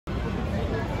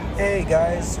Hey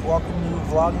guys, welcome to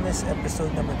Vlogmas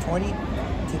episode number 20.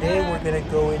 Today we're going to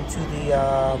go into the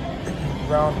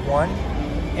round 1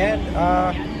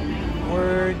 and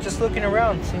we're just looking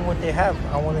around, seeing what they have.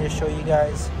 I wanted to show you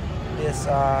guys this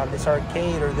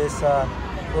arcade or this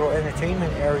little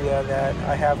entertainment area that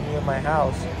I have near my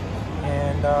house,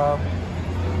 and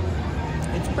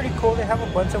it's pretty cool. They have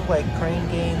a bunch of like crane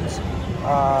games,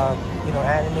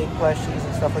 anime plushies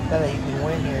and stuff like that you can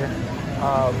win here.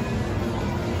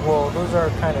 Well, those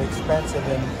are kind of expensive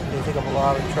and they take up a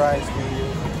lot of tries for you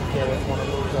to get one of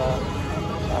those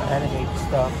anime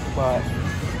stuff. But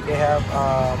they have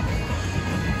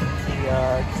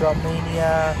the Drum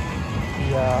Mania,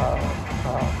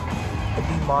 the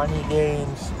B-Money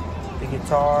games, the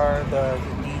guitar, the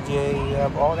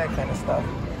DJ, all that kind of stuff.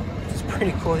 It's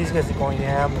pretty cool. These guys are going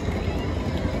ham.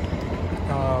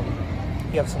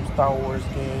 You have some Star Wars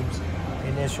games,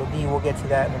 Initial D. We'll get to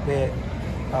that in a bit.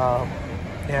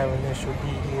 They have Initial D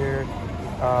here.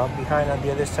 Behind on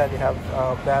the other side they have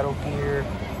Battle Gear,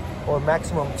 or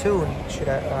Maximum Tune,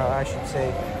 I should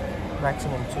say,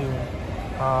 Maximum Tune.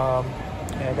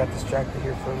 And I got distracted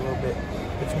here for a little bit.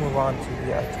 Let's move on to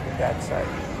the back side.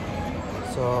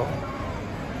 So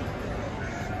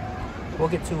we'll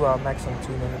get to Maximum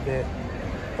Tune in a bit,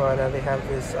 but they have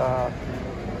this,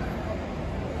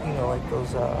 like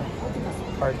those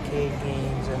arcade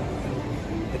games and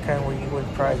the kind where you win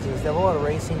prizes. They have a lot of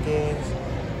racing games,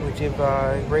 which if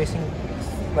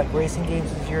racing games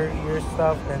is your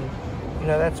stuff, then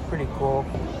that's pretty cool.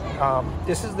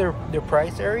 This is their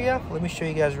price area. Let me show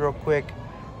you guys real quick.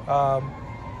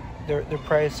 Their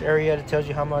price area that tells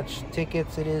you how much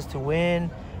tickets it is to win.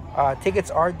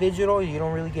 Tickets are digital. You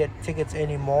don't really get tickets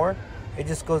anymore. It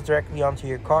just goes directly onto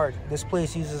your card. This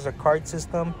place uses a card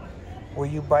system where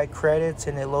you buy credits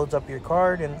and it loads up your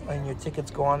card, and your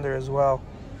tickets go on there as well.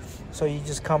 So you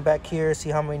just come back here,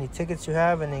 see how many tickets you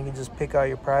have, and then you can just pick out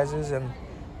your prizes and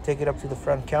take it up to the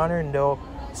front counter, and they'll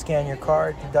scan your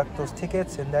card, deduct those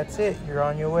tickets, and that's it. You're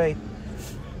on your way.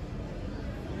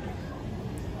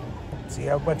 So you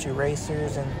have a bunch of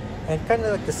racers and kind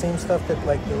of like the same stuff that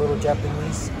like the little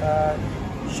Japanese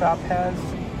shop has,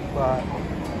 but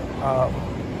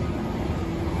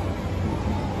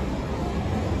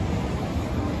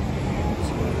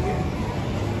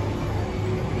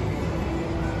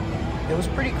it was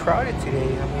pretty crowded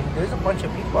today. I mean, there's a bunch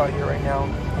of people out here right now,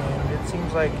 and it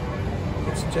seems like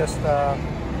it's just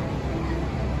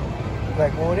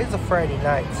it is a Friday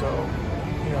night, so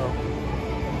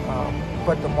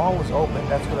but the mall was open.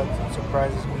 That's what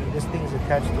surprises me. This thing is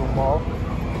attached to a mall.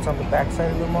 It's on the back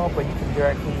side of the mall, but you can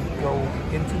directly go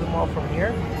into the mall from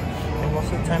here, and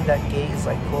most of the time that gate is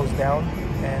like closed down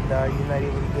and you're not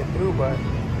able to get through. But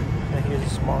here's the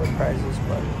smaller prizes,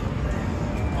 but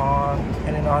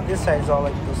and then on this side is all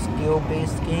like the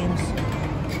skill-based games,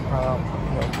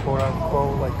 quote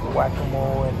unquote, like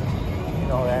whack-a-mole and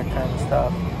that kind of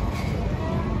stuff.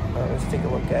 Let's take a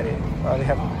look at it. They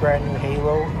have a brand new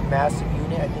Halo massive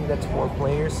unit. I think that's 4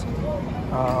 players.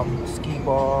 Skee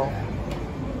ball,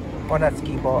 or not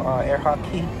skee ball, air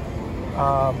hockey.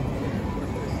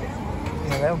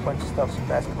 They have a bunch of stuff, some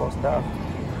basketball stuff.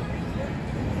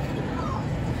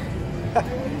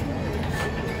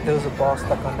 There was a ball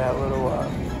stuck on that little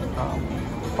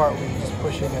part where you just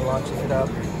push it and it launches it up.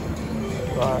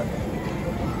 But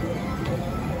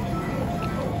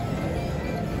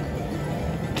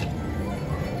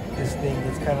this thing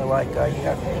is kind of like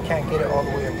you can't get it all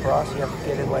the way across. You have to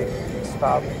get it like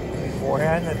stopped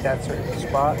beforehand at that certain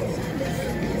spot.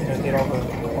 Get all the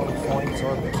points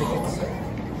or the tickets.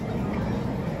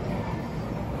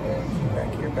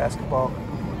 Back here, basketball.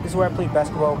 This is where I played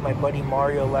basketball with my buddy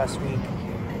Mario last week.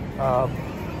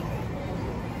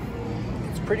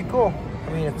 It's pretty cool. I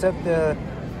mean, except if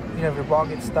your ball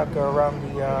gets stuck around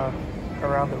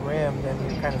the rim, then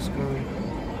you're kind of screwed.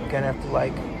 You're gonna have to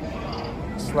like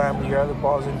slam your other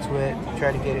balls into it to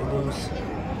try to get it loose.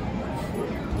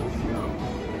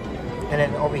 And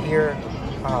then over here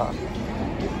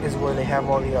is where they have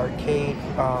all the arcade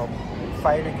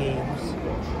fighter games,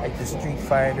 like the Street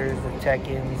Fighters, the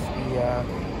Tekkens,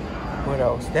 what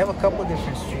else? They have a couple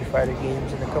different Street Fighter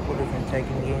games and a couple different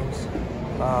Tekken games.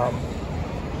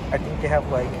 I think they have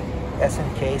like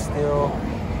SNK still,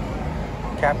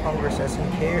 Capcom vs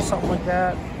SNK or something like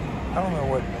that. I don't know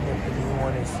what the new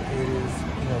one is.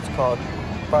 It's called.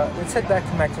 But let's head back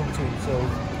to Maximum Tune. So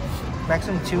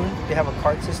Maximum Tune, they have a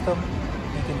card system.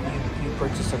 You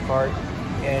purchase a card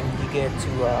and you get to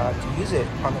use it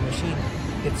on the machine.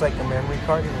 It's like a memory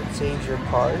card and it saves your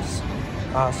cars.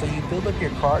 So you build up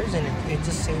your cars and it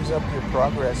just saves up your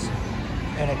progress.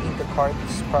 and I think the card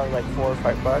is probably like $4 or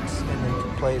 $5, and then to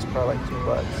play is probably like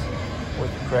 $2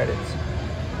 with the credits.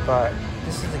 But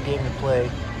this is a game to play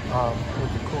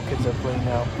with the cool kids that play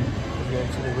now if you're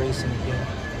into the racing game.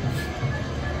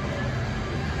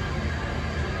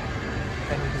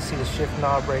 And you can see the shift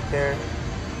knob right there.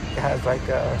 It has like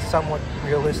a somewhat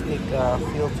realistic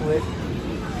feel to it.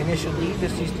 Initially,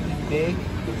 this used to be big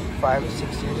 5 or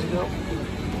 6 years ago,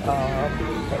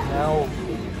 but now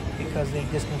because they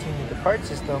discontinued the card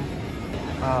system,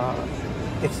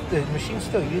 the machine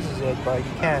still uses it, but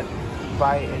you can't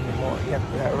buy it anymore. You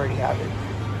have to already have it.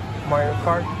 Mario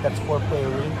Kart, that's 4-player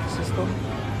link system.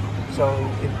 So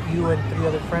if you and 3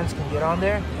 other friends can get on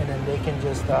there, and then they can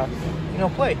just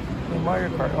play Mario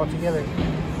Kart all together.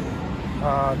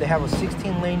 They have a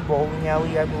 16-lane bowling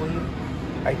alley, I believe.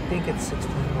 I think it's 16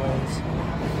 lanes,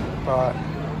 but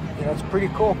it's pretty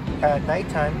cool at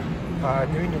nighttime.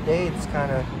 During the day, it's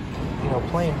kind of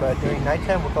plain, but during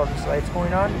nighttime with all these lights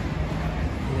going on,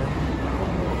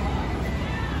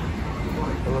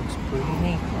 it looks pretty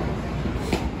neat.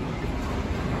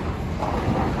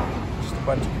 Just a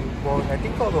bunch of people bowling. I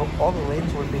think all the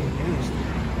lanes were being used.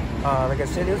 Like I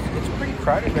said, it's pretty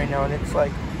crowded right now, and it's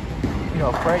like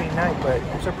Friday night, but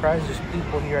I'm surprised there's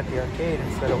people here at the arcade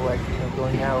instead of like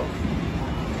going out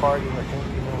partying or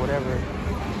drinking or whatever.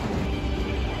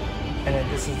 And then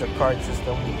this is the card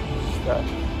system.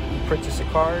 You purchase a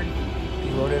card,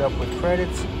 you load it up with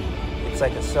credits. It's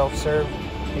like a self-serve.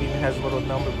 It even has a little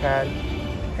number pad,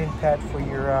 pin pad for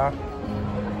your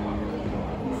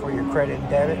credit and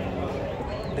debit.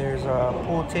 There's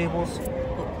pool tables,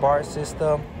 bar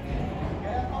system.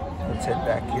 Let's head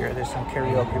back here. There's some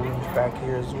karaoke rooms back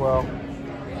here as well.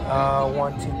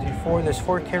 1, 2, 3, 4. There's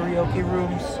 4 karaoke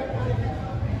rooms.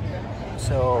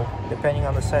 So depending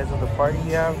on the size of the party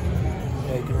you have,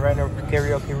 you can rent a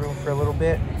karaoke room for a little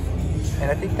bit.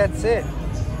 And I think that's it.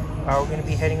 We're going to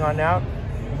be heading on out.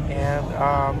 And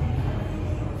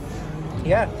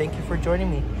yeah, thank you for joining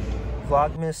me.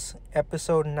 Vlogmas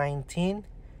episode 20,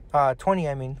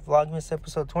 I mean. Vlogmas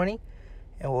episode 20.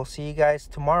 And we'll see you guys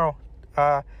tomorrow.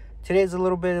 Today's a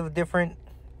little bit of a different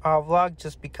vlog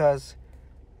just because,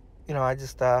 I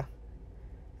just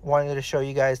wanted to show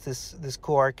you guys this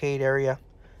cool arcade area.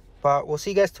 But we'll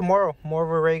see you guys tomorrow. More of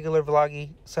a regular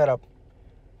vloggy setup.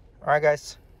 Alright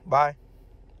guys, bye.